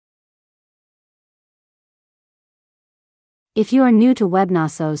If you are new to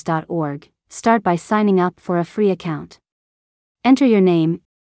WEBKNOSSOS.org, start by signing up for a free account. Enter your name,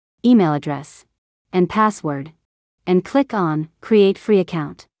 email address, and password, and click on Create Free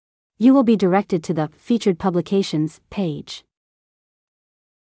Account. You will be directed to the Featured Publications page.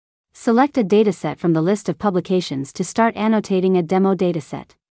 Select a dataset from the list of publications to start annotating a demo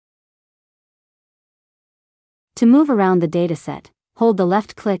dataset. To move around the dataset, hold the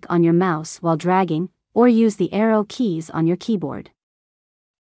left click on your mouse while dragging, or use the arrow keys on your keyboard.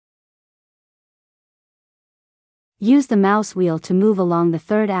 Use the mouse wheel to move along the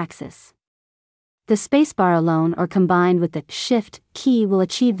third axis. The spacebar alone or combined with the Shift key will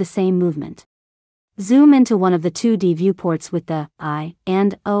achieve the same movement. Zoom into one of the 2D viewports with the I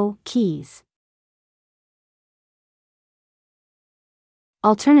and O keys.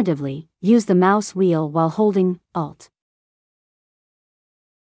 Alternatively, use the mouse wheel while holding Alt.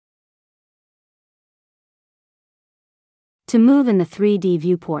 To move in the 3D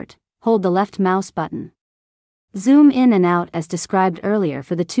viewport, hold the left mouse button. Zoom in and out as described earlier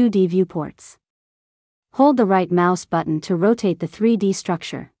for the 2D viewports. Hold the right mouse button to rotate the 3D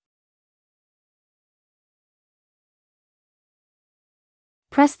structure.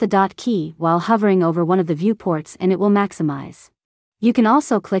 Press the dot key while hovering over one of the viewports and it will maximize. You can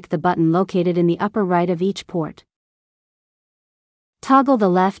also click the button located in the upper right of each port. Toggle the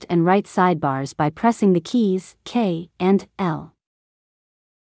left and right sidebars by pressing the keys K and L.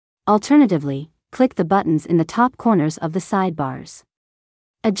 Alternatively, click the buttons in the top corners of the sidebars.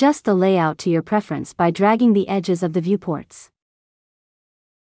 Adjust the layout to your preference by dragging the edges of the viewports.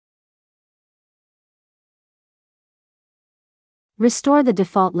 Restore the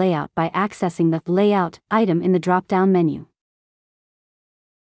default layout by accessing the Layout item in the drop-down menu.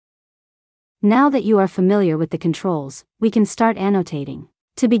 Now that you are familiar with the controls, we can start annotating.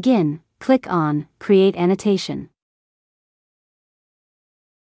 To begin, click on Create Annotation.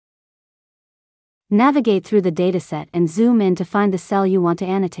 Navigate through the dataset and zoom in to find the cell you want to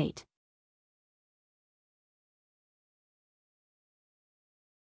annotate.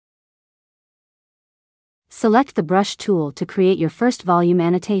 Select the brush tool to create your first volume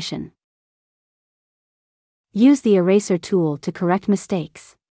annotation. Use the eraser tool to correct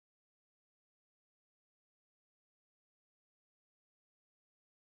mistakes.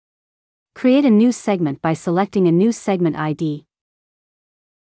 Create a new segment by selecting a new segment ID.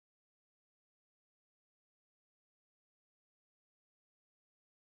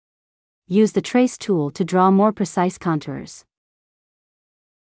 Use the trace tool to draw more precise contours.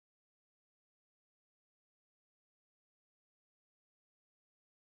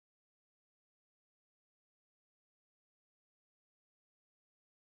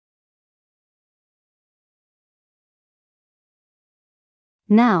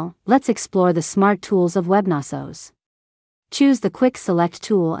 Now, let's explore the smart tools of WEBKNOSSOS. Choose the Quick Select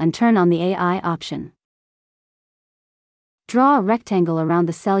tool and turn on the AI option. Draw a rectangle around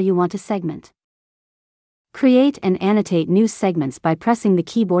the cell you want to segment. Create and annotate new segments by pressing the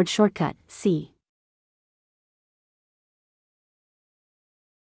keyboard shortcut, C.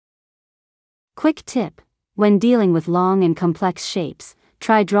 Quick tip: when dealing with long and complex shapes,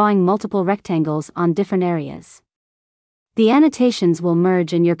 try drawing multiple rectangles on different areas. The annotations will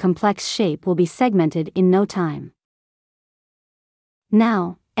merge and your complex shape will be segmented in no time.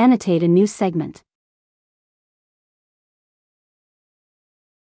 Now, annotate a new segment.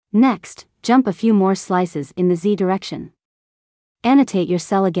 Next, jump a few more slices in the Z direction. Annotate your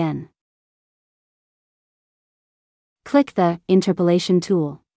cell again. Click the Interpolation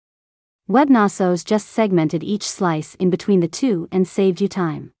tool. WEBKNOSSOS just segmented each slice in between the two and saved you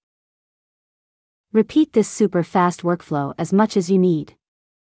time. Repeat this super fast workflow as much as you need.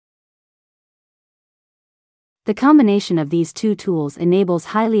 The combination of these two tools enables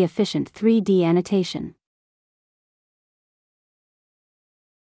highly efficient 3D annotation.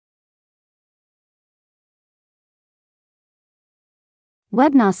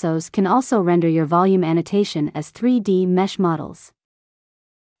 WEBKNOSSOS can also render your volume annotation as 3D mesh models.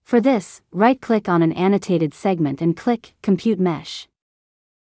 For this, right-click on an annotated segment and click Compute Mesh.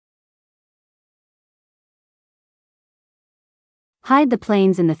 Hide the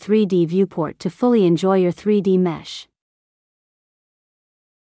planes in the 3D viewport to fully enjoy your 3D mesh.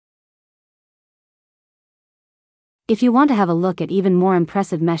 If you want to have a look at even more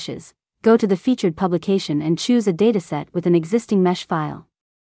impressive meshes, go to the featured publication and choose a dataset with an existing mesh file.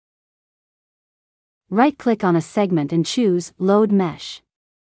 Right-click on a segment and choose Load Mesh.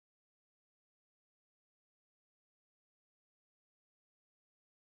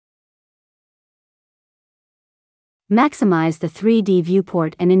 Maximize the 3D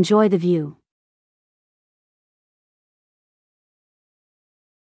viewport and enjoy the view.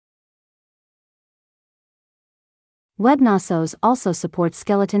 WEBKNOSSOS also supports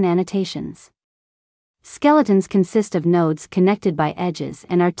skeleton annotations. Skeletons consist of nodes connected by edges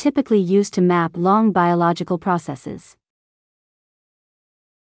and are typically used to map long biological processes.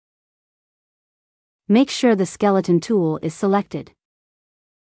 Make sure the skeleton tool is selected.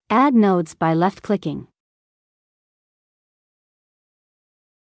 Add nodes by left-clicking.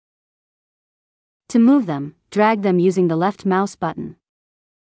 To move them, drag them using the left mouse button.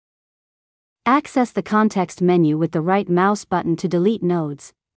 Access the context menu with the right mouse button to delete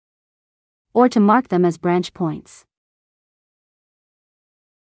nodes, or to mark them as branch points.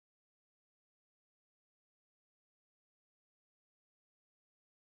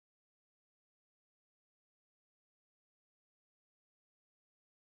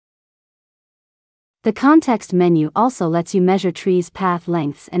 The context menu also lets you measure trees' path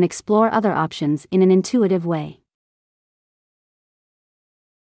lengths and explore other options in an intuitive way.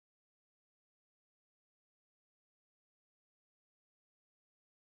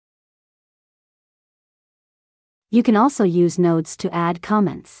 You can also use nodes to add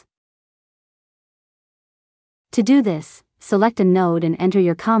comments. To do this, select a node and enter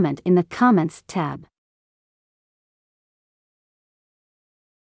your comment in the Comments tab.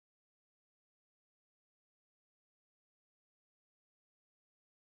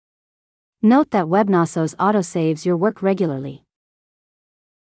 Note that WEBKNOSSOS autosaves your work regularly.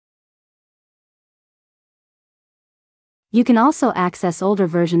 You can also access older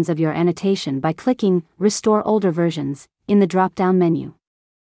versions of your annotation by clicking Restore Older Versions in the drop-down menu.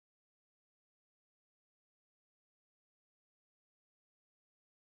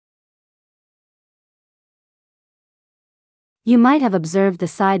 You might have observed the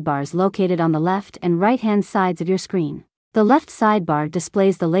sidebars located on the left and right-hand sides of your screen. The left sidebar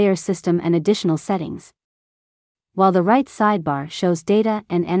displays the layer system and additional settings, while the right sidebar shows data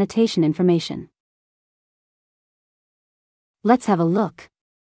and annotation information. Let's have a look.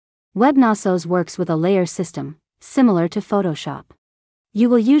 WEBKNOSSOS works with a layer system, similar to Photoshop. You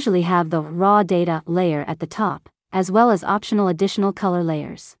will usually have the raw data layer at the top, as well as optional additional color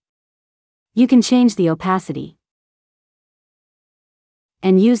layers. You can change the opacity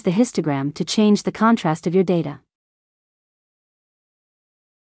and use the histogram to change the contrast of your data.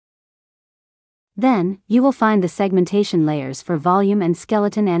 Then, you will find the segmentation layers for volume and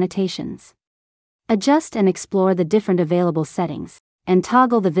skeleton annotations. Adjust and explore the different available settings, and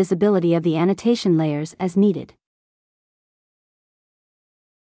toggle the visibility of the annotation layers as needed.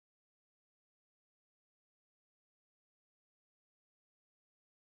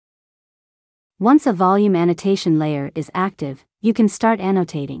 Once a volume annotation layer is active, you can start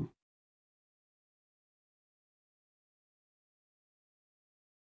annotating.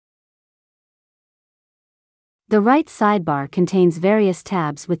 The right sidebar contains various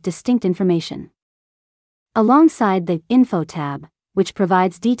tabs with distinct information. Alongside the Info tab, which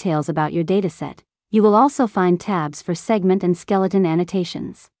provides details about your dataset, you will also find tabs for segment and skeleton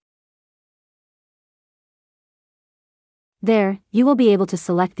annotations. There, you will be able to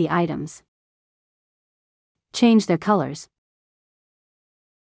select the items, change their colors,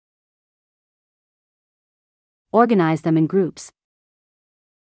 organize them in groups,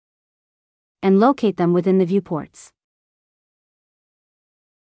 and locate them within the viewports.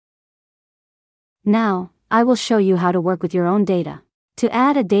 Now, I will show you how to work with your own data. To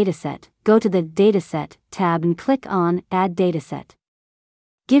add a dataset, go to the Dataset tab and click on Add Dataset.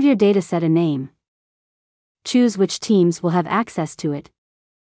 Give your dataset a name. Choose which teams will have access to it,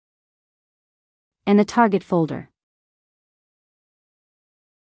 and a target folder.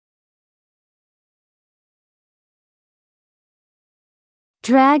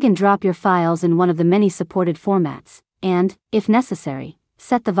 Drag and drop your files in one of the many supported formats, and, if necessary,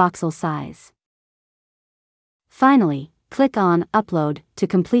 set the voxel size. Finally, click on Upload to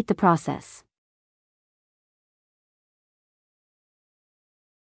complete the process.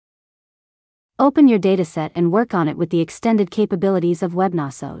 Open your dataset and work on it with the extended capabilities of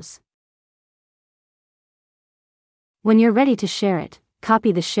WEBKNOSSOS. When you're ready to share it,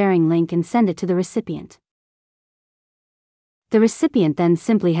 copy the sharing link and send it to the recipient. The recipient then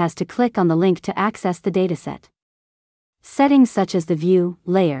simply has to click on the link to access the dataset. Settings such as the view,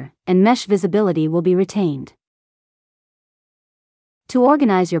 layer, and mesh visibility will be retained. To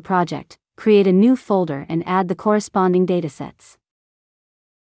organize your project, create a new folder and add the corresponding datasets.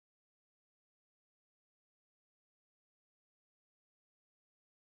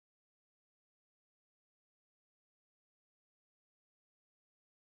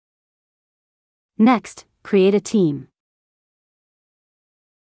 Next, create a team.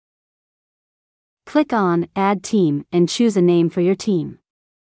 Click on Add Team and choose a name for your team.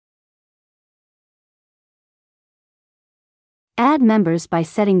 Add members by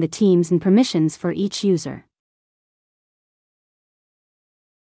setting the teams and permissions for each user.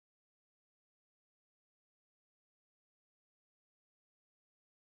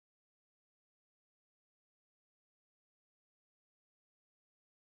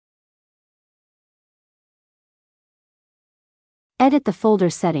 Edit the folder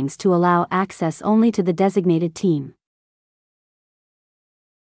settings to allow access only to the designated team.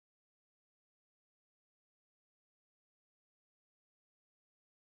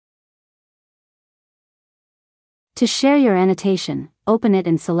 To share your annotation, open it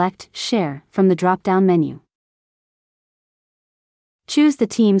and select Share from the drop-down menu. Choose the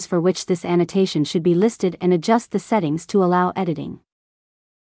teams for which this annotation should be listed and adjust the settings to allow editing.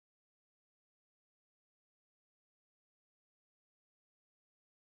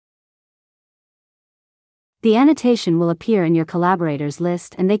 The annotation will appear in your collaborators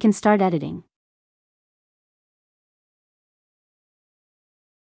list and they can start editing.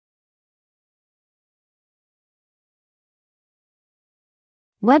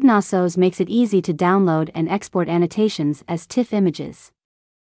 WEBKNOSSOS makes it easy to download and export annotations as TIFF images.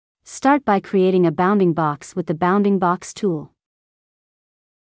 Start by creating a bounding box with the Bounding Box tool.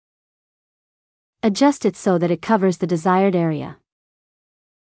 Adjust it so that it covers the desired area.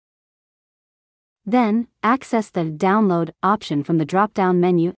 Then, access the Download option from the drop-down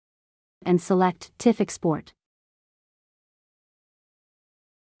menu and select TIFF Export.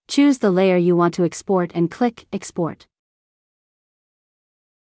 Choose the layer you want to export and click Export.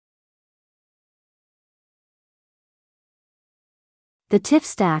 The TIFF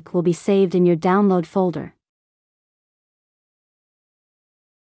stack will be saved in your download folder.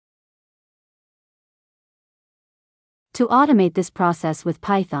 To automate this process with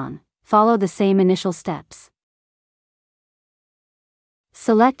Python, follow the same initial steps.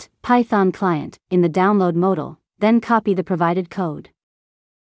 Select Python Client in the download modal, then copy the provided code.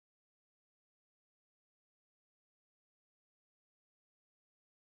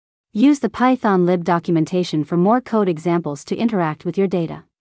 Use the Python lib documentation for more code examples to interact with your data.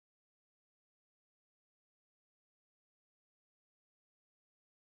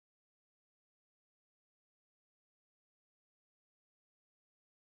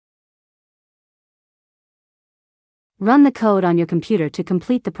 Run the code on your computer to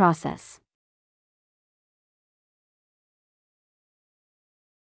complete the process.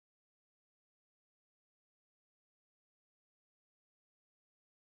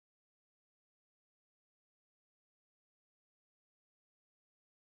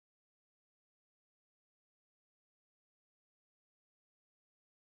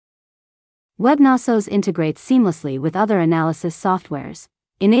 WEBKNOSSOS integrates seamlessly with other analysis softwares,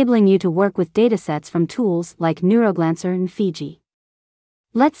 enabling you to work with datasets from tools like Neuroglancerr and Fiji.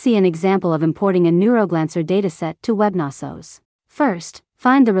 Let's see an example of importing a Neuroglancerr dataset to WEBKNOSSOS. First,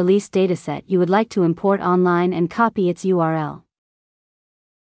 find the release dataset you would like to import online and copy its URL.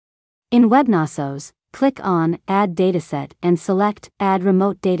 In WEBKNOSSOS, click on Add Dataset and select Add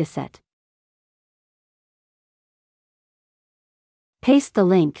Remote Dataset. Paste the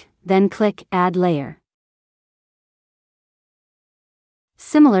link, then click Add Layer.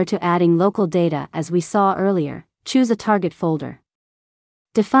 Similar to adding local data as we saw earlier, choose a target folder.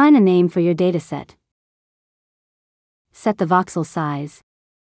 Define a name for your dataset. Set the voxel size.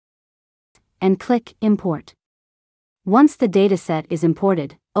 And click Import. Once the dataset is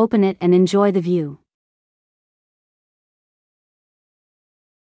imported, open it and enjoy the view.